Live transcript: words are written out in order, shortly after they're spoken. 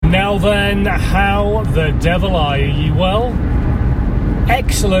Now then, how the devil are you? You well?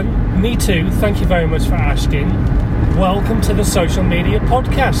 Excellent. Me too. Thank you very much for asking. Welcome to the Social Media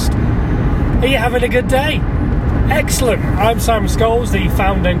Podcast. Are you having a good day? Excellent. I'm Simon Scholes, the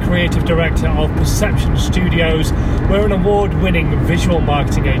founder and creative director of Perception Studios. We're an award-winning visual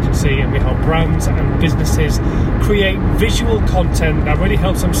marketing agency, and we help brands and businesses create visual content that really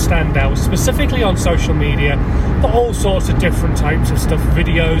helps them stand out, specifically on social media, but all sorts of different types of stuff: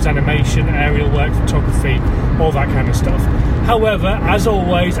 videos, animation, aerial work, photography, all that kind of stuff. However, as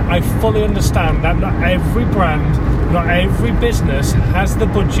always, I fully understand that not every brand, not every business has the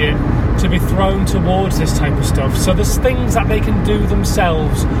budget to be thrown towards this type of stuff. So there's things that they can do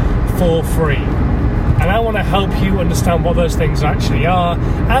themselves for free. And I want to help you understand what those things actually are,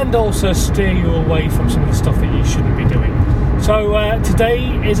 and also steer you away from some of the stuff that you shouldn't be doing. So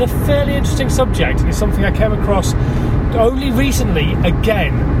today is a fairly interesting subject, and it's something I came across only recently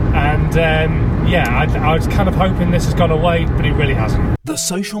again. And I was kind of hoping this has gone away, but it really hasn't. The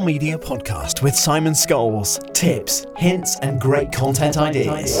Social Media Podcast with Simon Scholes. Tips, hints, and great content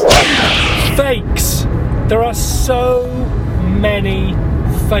ideas. Fakes. There are so many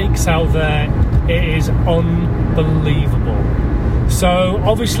fakes out there. It is unbelievable. So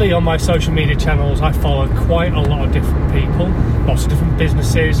obviously on my social media channels, I follow quite a lot of different people, lots of different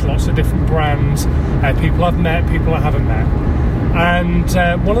businesses, lots of different brands, people I've met, people I haven't met.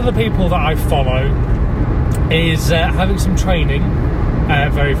 And one of the people that I follow is having some training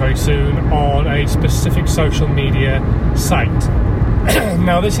very, very soon on a specific social media site.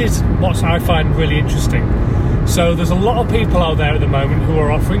 Now, this is what I find really interesting. So there's a lot of people out there at the moment who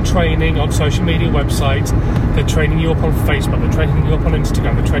are offering training on social media websites. They're training you up on Facebook, they're training you up on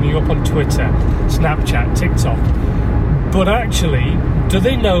Instagram, they're training you up on Twitter, Snapchat, TikTok. But actually, do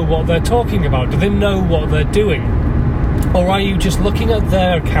they know what they're talking about? Do they know what they're doing? Or are you just looking at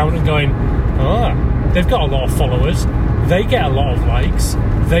their account and going, they've got a lot of followers, they get a lot of likes,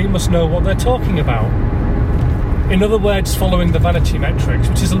 they must know what they're talking about. In other words, following the vanity metrics,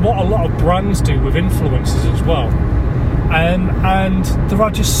 which is what a lot of brands do with influencers as well. And there are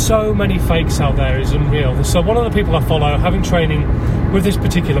just so many fakes out there, it's unreal. So one of the people I follow, having training with this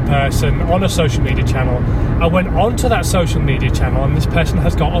particular person on a social media channel, I went onto that social media channel, and this person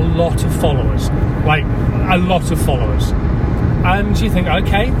has got a lot of followers, like a lot of followers. And you think,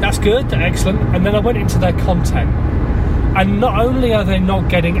 okay, that's good, excellent. And then I went into their content, and not only are they not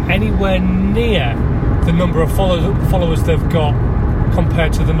getting anywhere near the number of followers they've got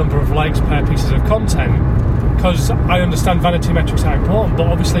compared to the number of likes per pieces of content, because I understand vanity metrics are important, but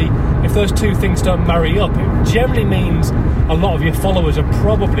obviously if those two things don't marry up, it generally means a lot of your followers are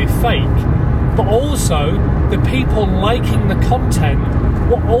probably fake. But also, the people liking the content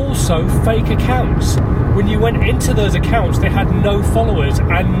were also fake accounts. When you went into those accounts, they had no followers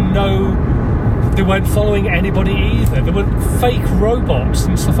and they weren't following anybody either. They were fake robots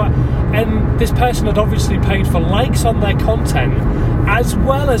and stuff like that. And this person had obviously paid for likes on their content, as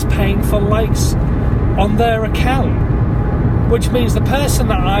well as paying for likes on their account. Which means the person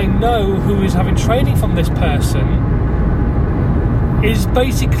that I know who is having training from this person is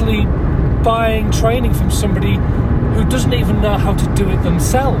basically buying training from somebody who doesn't even know how to do it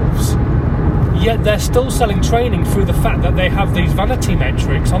themselves. Yet they're still selling training through the fact that they have these vanity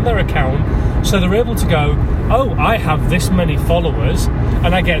metrics on their account, so they're able to go, I have this many followers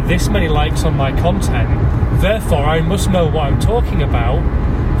and I get this many likes on my content, therefore I must know what I'm talking about,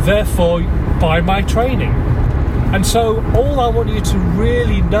 therefore buy my training. And so all I want you to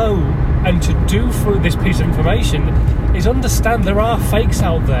really know and to do through this piece of information is understand there are fakes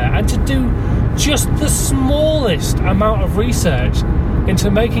out there, and to do just the smallest amount of research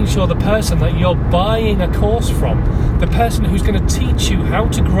into making sure the person that you're buying a course from, the person who's going to teach you how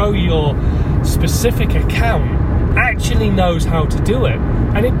to grow your specific account, actually knows how to do it.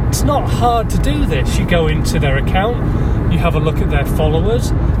 And it's not hard to do this. You go into their account, you have a look at their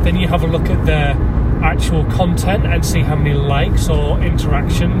followers, then you have a look at their actual content and see how many likes or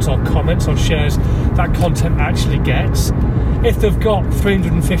interactions or comments or shares that content actually gets. If they've got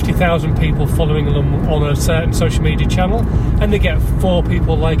 350,000 people following them on a certain social media channel and they get 4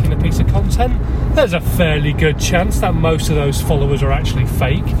 people liking a piece of content, there's a fairly good chance that most of those followers are actually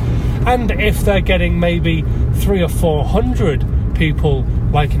fake. And if they're getting maybe 300 or 400 people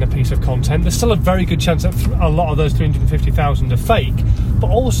liking a piece of content, there's still a very good chance that a lot of those 350,000 are fake.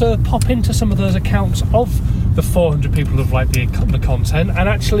 But also pop into some of those accounts of the 400 people who've liked the content and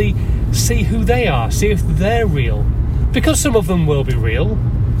actually see who they are, see if they're real. Because some of them will be real,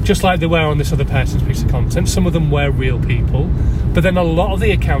 just like they were on this other person's piece of content. Some of them were real people, but then a lot of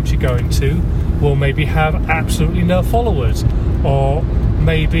the accounts you go into will maybe have absolutely no followers, or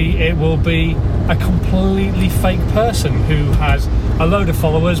maybe it will be a completely fake person who has a load of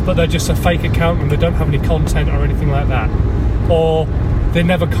followers, but they're just a fake account and they don't have any content or anything like that, or they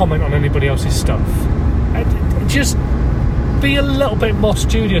never comment on anybody else's stuff. Just be a little bit more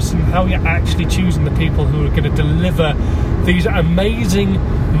studious in how you're actually choosing the people who are going to deliver these amazing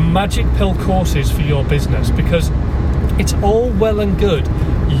magic pill courses for your business, because it's all well and good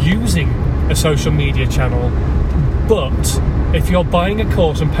using a social media channel, but if you're buying a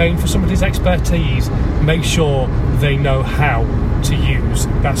course and paying for somebody's expertise, make sure they know how to use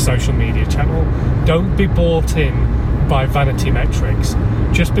that social media channel. Don't be bought in by vanity metrics.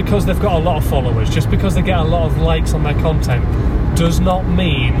 Just because they've got a lot of followers, just because they get a lot of likes on their content, does not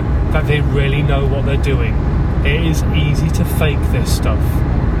mean that they really know what they're doing. It is easy to fake this stuff.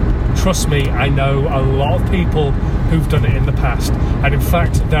 Trust me, I know a lot of people who've done it in the past, and in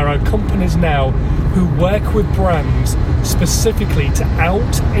fact there are companies now who work with brands specifically to out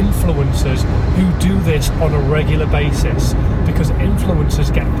influencers who do this on a regular basis, because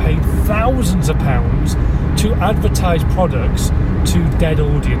influencers get paid thousands of pounds to advertise products to dead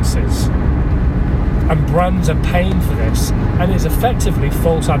audiences, and brands are paying for this, and it's effectively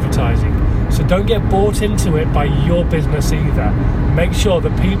false advertising. So don't get bought into it by your business either. Make sure the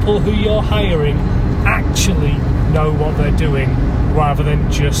people who you're hiring actually know what they're doing, rather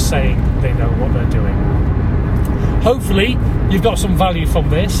than just saying they know what they're doing. Hopefully you've got some value from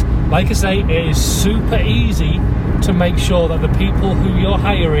this. Like I say, it is super easy to make sure that the people who you're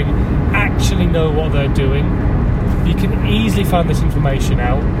hiring actually know what they're doing. You can easily find this information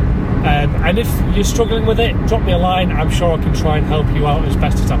out, and if you're struggling with it, drop me a line. I'm sure I can try and help you out as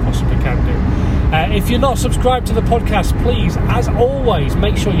best as I possibly can do. If you're not subscribed to the podcast, please, as always,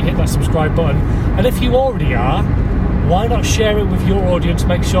 make sure you hit that subscribe button, and if you already are, why not share it with your audience?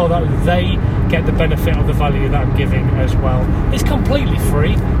 Make sure that they get the benefit of the value that I'm giving as well. It's completely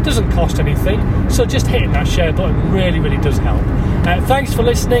free, doesn't cost anything, so just hitting that share button really, really does help. Thanks for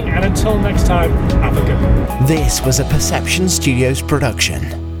listening, and until next time, have a good one. This was a Perception Studios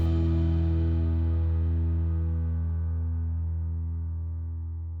production.